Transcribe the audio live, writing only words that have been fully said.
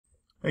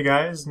Hey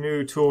guys,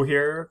 new tool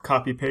here,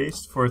 copy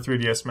paste for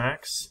 3ds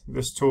Max.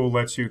 This tool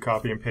lets you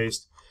copy and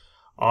paste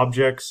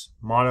objects,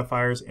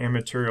 modifiers, and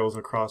materials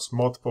across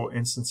multiple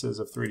instances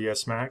of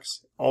 3ds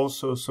Max,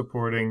 also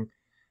supporting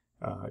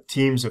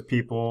teams of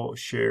people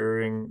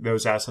sharing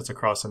those assets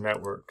across a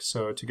network.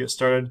 So to get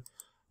started,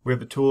 we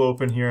have the tool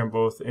open here in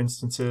both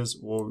instances.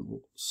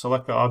 We'll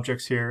select the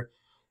objects here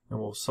and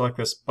we'll select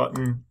this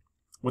button.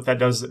 What that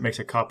does is it makes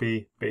a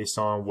copy based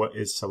on what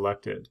is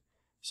selected.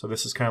 So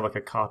this is kind of like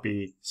a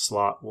copy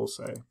slot, we'll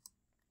say.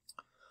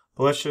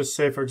 But let's just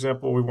say, for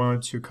example, we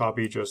wanted to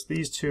copy just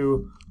these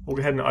two. We'll go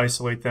ahead and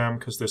isolate them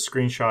because the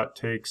screenshot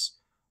takes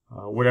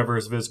whatever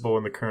is visible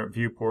in the current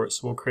viewport.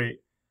 So we'll create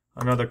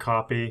another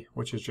copy,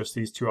 which is just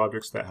these two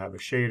objects that have a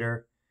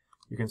shader.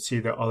 You can see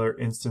the other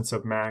instance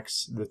of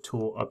Max, the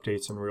tool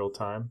updates in real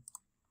time.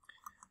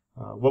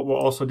 What we'll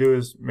also do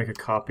is make a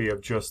copy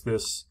of just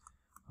this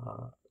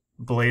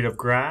blade of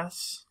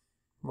grass,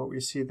 what we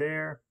see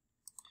there.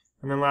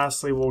 And then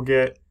lastly, we'll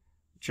get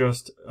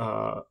just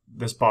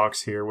this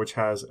box here, which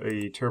has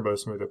a turbo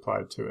smooth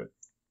applied to it.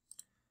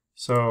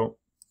 So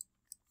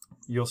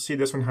you'll see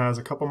this one has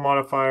a couple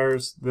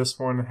modifiers. This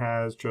one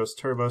has just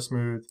turbo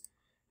smooth.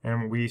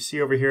 And we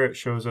see over here it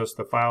shows us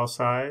the file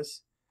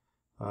size.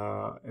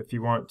 If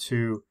you want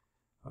to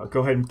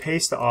go ahead and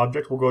paste the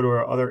object, we'll go to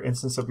our other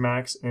instance of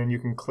Max, and you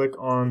can click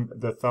on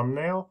the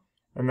thumbnail,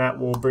 and that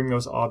will bring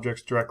those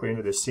objects directly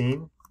into the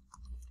scene.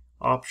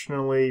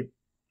 Optionally,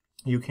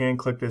 you can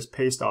click this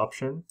paste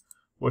option,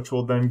 which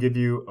will then give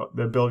you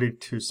the ability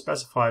to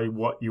specify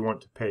what you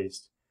want to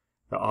paste: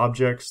 the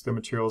objects, the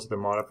materials, the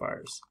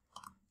modifiers.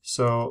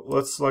 So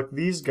let's select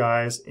these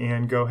guys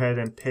and go ahead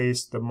and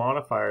paste the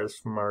modifiers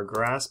from our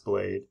grass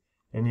blade,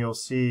 and you'll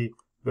see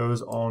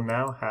those all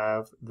now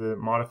have the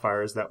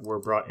modifiers that were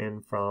brought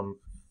in from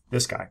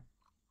this guy.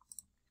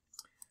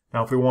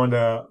 Now if we wanted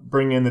to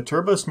bring in the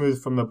turbo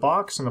smooth from the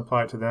box and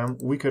apply it to them,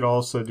 we could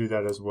also do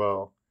that as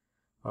well.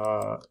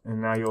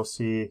 And now you'll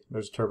see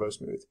there's turbo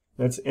smooth.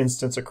 That's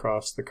instance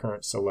across the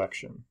current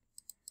selection.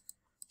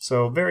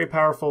 So very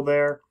powerful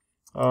there.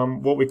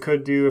 What we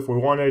could do if we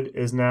wanted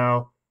is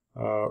now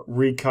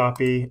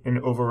recopy and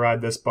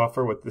override this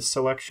buffer with this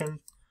selection.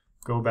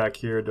 Go back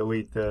here,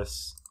 delete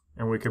this,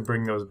 and we could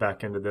bring those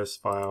back into this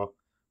file.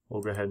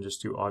 We'll go ahead and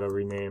just do auto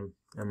rename,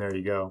 and there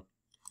you go.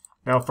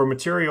 Now for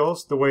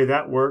materials, the way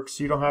that works,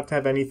 you don't have to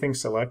have anything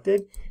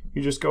selected.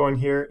 You just go in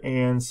here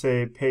and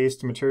say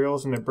paste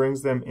materials, and it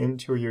brings them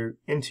into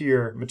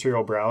your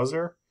material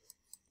browser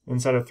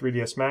inside of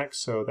 3ds Max.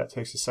 So that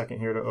takes a second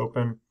here to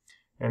open,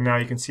 and now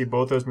you can see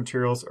both those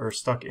materials are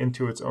stuck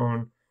into its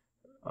own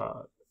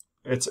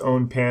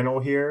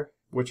panel here,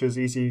 which is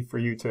easy for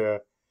you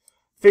to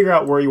figure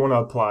out where you want to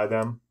apply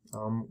them.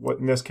 What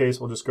in this case,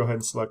 we'll just go ahead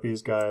and select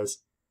these guys,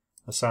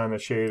 assign the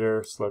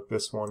shader, select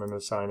this one and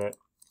assign it.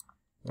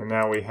 And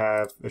now we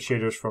have the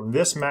shaders from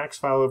this Max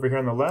file over here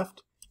on the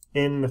left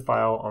in the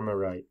file on the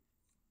right.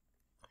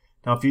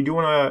 Now if you do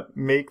want to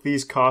make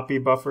these copy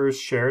buffers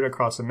shared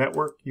across a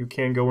network, you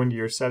can go into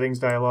your settings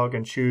dialog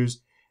and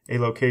choose a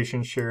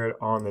location shared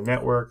on the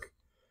network.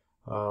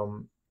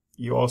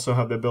 You also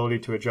have the ability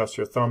to adjust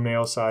your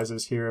thumbnail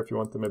sizes here if you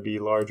want them to be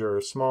larger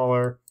or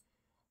smaller.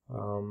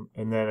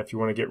 And then if you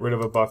want to get rid of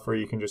a buffer,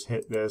 you can just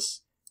hit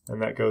this,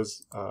 and that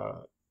goes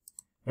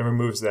and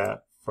removes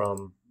that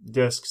from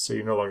disk, so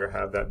you no longer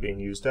have that being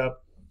used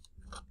up.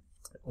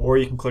 Or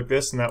you can click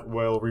this, and that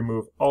will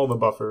remove all the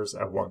buffers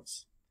at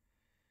once.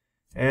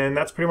 And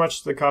that's pretty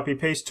much the copy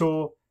paste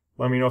tool.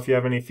 Let me know if you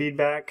have any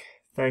feedback.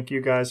 Thank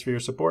you guys for your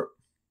support.